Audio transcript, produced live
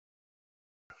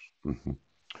Mhm.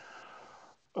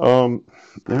 Um,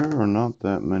 there are not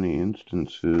that many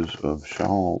instances of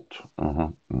shalt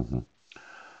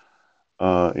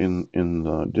in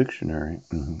the dictionary,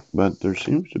 but there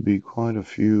seems to be quite a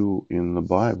few in the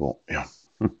Bible. Yeah.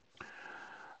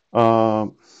 Uh,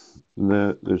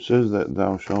 that it says that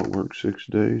thou shalt work 6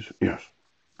 days. Yes.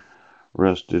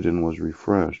 Rested and was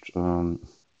refreshed.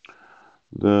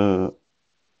 The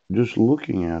just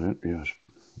looking at it, yes.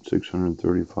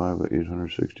 635 of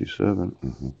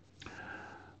 867.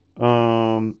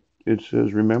 It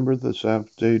says, remember the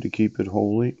Sabbath day to keep it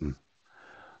holy.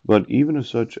 But even if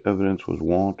such evidence was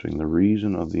wanting, the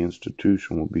reason of the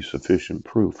institution would be sufficient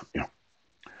proof. Yeah.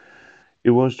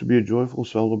 It was to be a joyful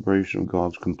celebration of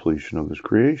God's completion of his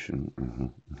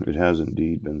creation. It has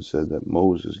indeed been said that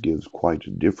Moses gives quite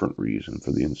a different reason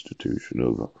for the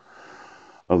institution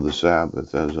of the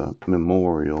Sabbath as a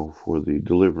memorial for the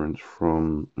deliverance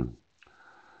from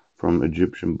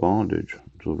Egyptian bondage.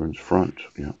 Deliverance front,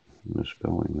 yeah,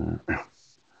 misspelling there.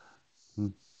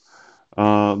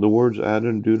 The words added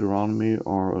in Deuteronomy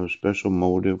are a special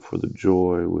motive for the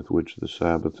joy with which the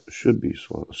Sabbath should be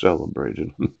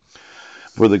celebrated,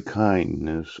 for the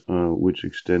kindness which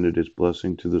extended its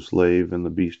blessing to the slave and the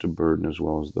beast of burden as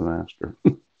well as the master,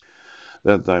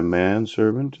 that thy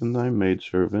manservant and thy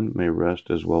maidservant may rest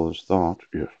as well as thought.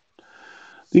 Yes.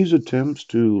 These attempts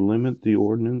to limit the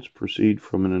ordinance proceed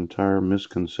from an entire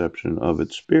misconception of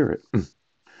its spirit.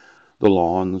 The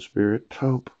law and the spirit,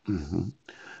 hope.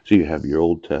 So you have your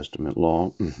Old Testament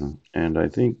law, and I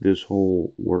think this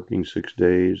whole working 6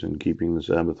 days and keeping the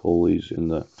Sabbath holy is in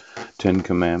the Ten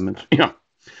Commandments. Yeah,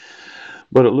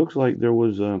 but it looks like there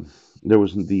was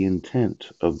the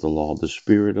intent of the law, the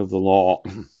spirit of the law,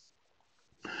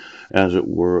 as it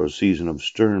were, a season of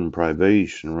stern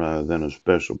privation rather than a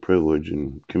special privilege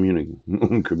in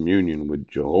communion with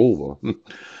Jehovah,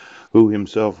 who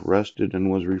himself rested and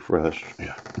was refreshed.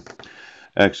 Yeah.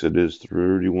 Exodus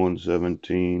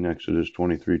 31:17, Exodus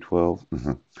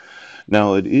 23:12.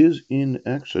 Now it is in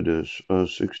Exodus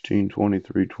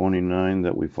 16:23-29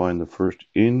 that we find the first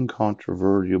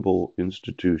incontrovertible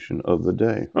institution of the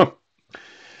day.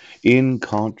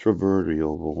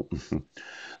 Incontrovertible.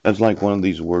 That's like one of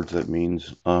these words that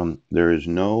means there is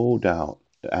no doubt,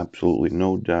 absolutely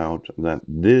no doubt, that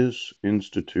this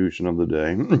institution of the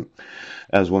day,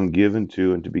 as one given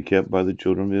to and to be kept by the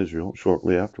children of Israel,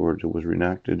 shortly afterwards it was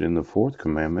reenacted in the fourth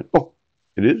commandment. Oh,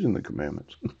 it is in the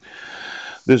commandments.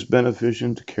 This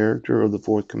beneficent character of the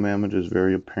fourth commandment is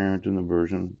very apparent in the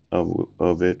version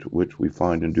of it which we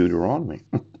find in Deuteronomy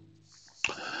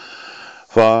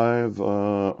 5,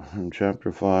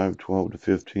 chapter 5, 12 to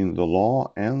 15. The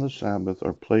law and the Sabbath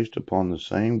are placed upon the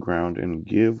same ground and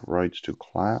give rights to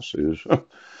classes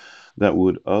that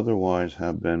would otherwise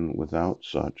have been without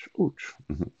such. Ouch.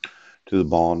 To the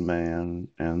bondman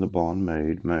and the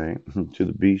bondmaid may, to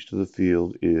the beast of the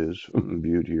field is,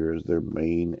 viewed here as their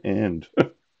main end.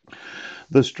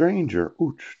 The stranger,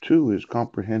 ouch, too, is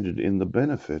comprehended in the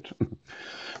benefit.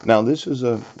 Now, this is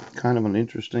a kind of an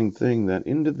interesting thing that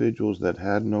individuals that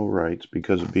had no rights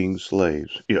because of being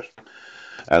slaves, yes,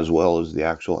 as well as the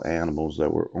actual animals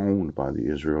that were owned by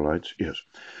the Israelites, yes,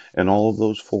 and all of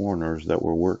those foreigners that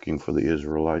were working for the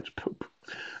Israelites,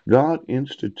 God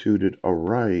instituted a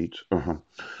right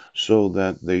so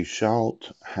that they shall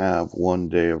have one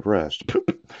day of rest.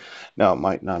 Now, it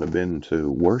might not have been to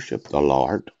worship the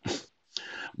Lord,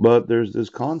 but there's this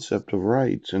concept of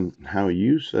rights and how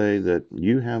you say that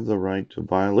you have the right to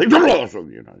violate the laws of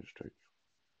the United States.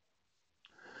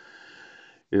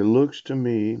 It looks to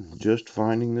me, just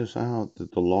finding this out,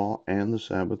 that the law and the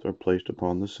Sabbath are placed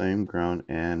upon the same ground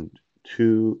and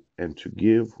to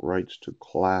give rights to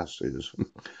classes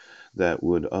that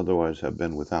would otherwise have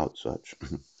been without such.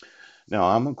 Now,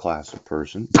 I'm a class of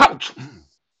person. Ouch!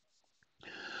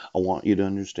 I want you to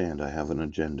understand I have an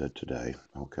agenda today,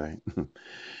 okay?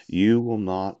 You will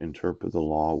not interpret the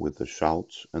law with the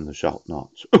shouts and the shout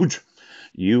nots. Ouch!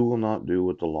 You will not do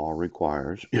what the law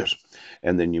requires. Yes.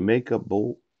 And then you make up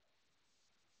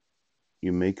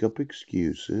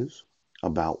excuses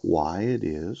about why it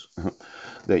is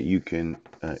that you can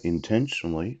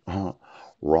intentionally,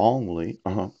 wrongly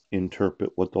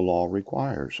interpret what the law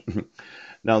requires.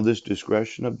 Now, this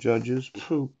discretion of judges,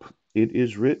 it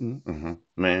is written,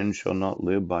 man shall not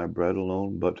live by bread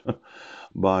alone, but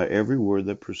by every word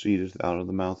that proceedeth out of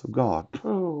the mouth of God.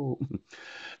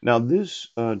 Now, this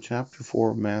chapter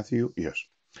 4 of Matthew, yes,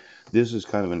 this is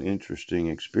kind of an interesting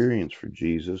experience for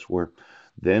Jesus, where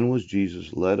then was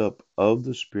Jesus led up of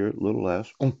the Spirit, little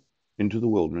s, into the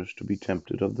wilderness to be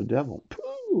tempted of the devil.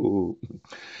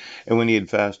 And when he had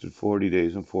fasted 40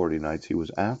 days and 40 nights, he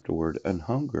was afterward and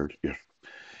hungered. Yes.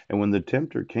 And when the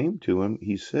tempter came to him,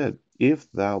 he said, If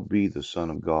thou be the Son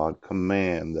of God,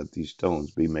 command that these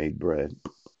stones be made bread.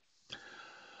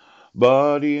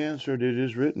 But he answered, It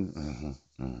is written,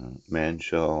 Man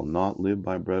shall not live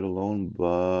by bread alone,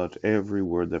 but every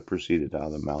word that proceeded out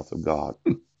of the mouth of God.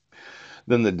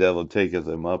 Then the devil taketh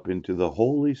him up into the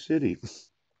holy city,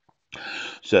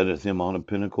 setteth him on a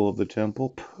pinnacle of the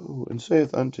temple, and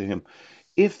saith unto him,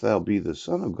 If thou be the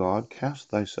Son of God, cast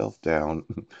thyself down,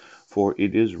 for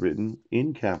it is written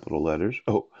in capital letters,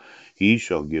 He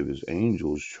shall give his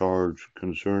angels charge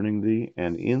concerning thee,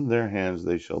 and in their hands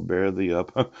they shall bear thee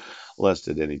up, lest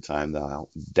at any time thou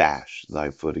dash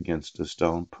thy foot against a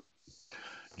stone.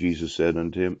 Jesus said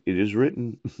unto him, It is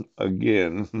written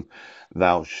again,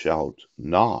 Thou shalt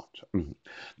not.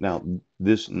 Now,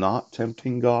 this not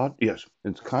tempting God, yes,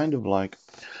 it's kind of like,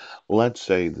 let's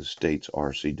say the state's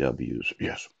RCWs,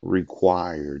 yes,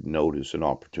 required notice and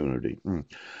opportunity,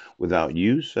 without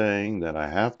you saying that I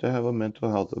have to have a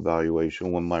mental health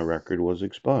evaluation when my record was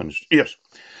expunged. Yes.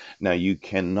 Now, you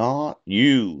cannot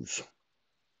use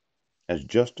as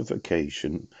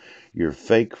justification your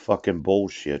fake fucking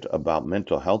bullshit about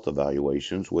mental health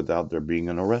evaluations without there being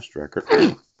an arrest record,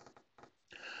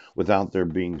 without there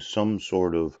being some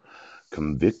sort of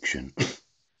conviction.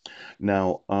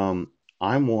 Now,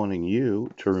 I'm wanting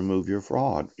you to remove your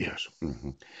fraud. Yes.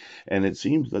 And it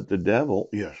seems that the devil,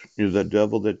 yes, is that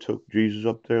devil that took Jesus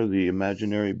up there, the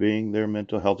imaginary being, their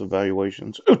mental health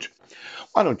evaluations.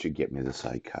 Why don't you get me the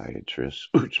psychiatrists,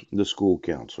 the school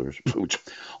counselors,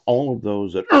 all of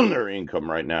those that earn their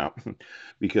income right now?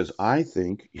 Because I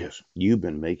think, yes, you've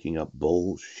been making up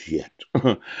bullshit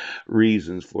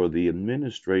reasons for the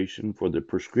administration, for the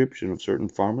prescription of certain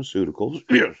pharmaceuticals.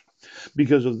 Yes,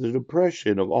 because of the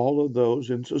depression of all of those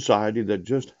in society that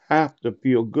just have to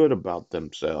feel good about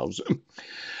themselves.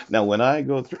 Now, when I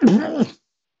go through,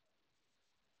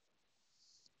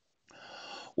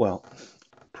 well,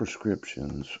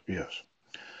 prescriptions, yes.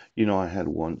 I had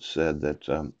once said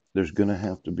that there's going to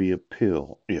have to be a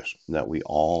pill, yes, that we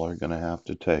all are going to have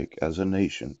to take as a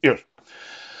nation, yes,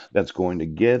 that's going to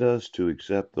get us to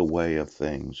accept the way of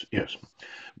things, yes.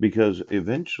 Because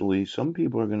eventually some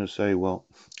people are going to say, well,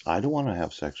 I don't want to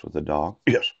have sex with a dog.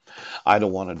 Yes. I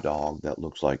don't want a dog that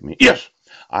looks like me. Yes.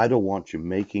 I don't want you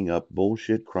making up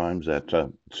bullshit crimes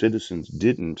that citizens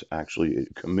didn't actually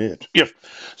commit. Yes.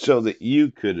 So that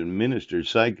you could administer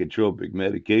psychotropic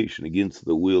medication against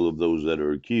the will of those that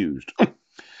are accused.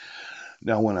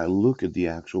 Now, when I look at the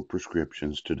actual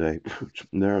prescriptions today,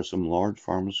 there are some large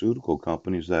pharmaceutical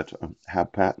companies that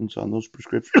have patents on those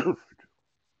prescriptions.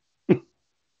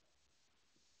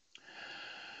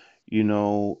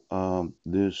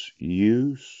 This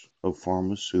use of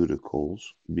pharmaceuticals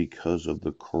because of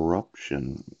the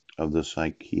corruption of the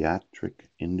psychiatric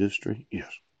industry,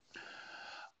 yes.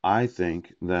 I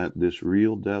think that this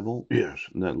real devil, yes,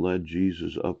 that led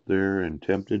Jesus up there and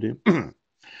tempted him,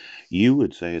 you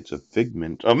would say it's a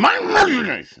figment of my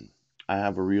imagination. I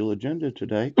have a real agenda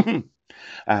today.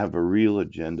 I have a real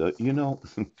agenda.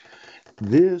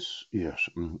 This, yes,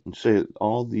 say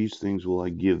all these things will I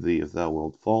give thee if thou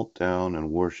wilt fall down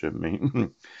and worship me.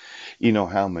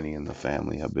 How many in the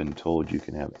family have been told you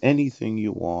can have anything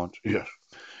you want? Yes,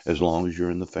 as long as you're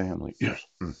in the family. Yes.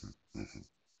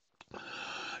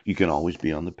 You can always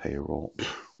be on the payroll.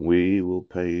 We will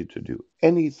pay you to do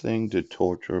anything to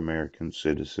torture American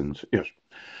citizens. Yes.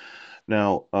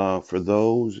 Now, for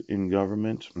those in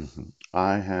government,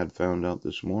 I had found out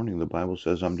this morning the Bible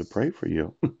says I'm to pray for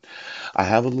you. I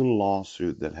have a little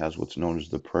lawsuit that has what's known as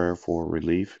the prayer for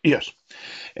relief. Yes.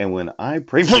 And when I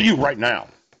pray for you right now,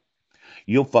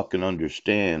 you'll fucking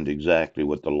understand exactly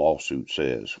what the lawsuit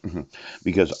says.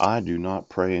 Because I do not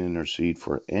pray and intercede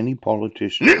for any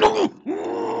politician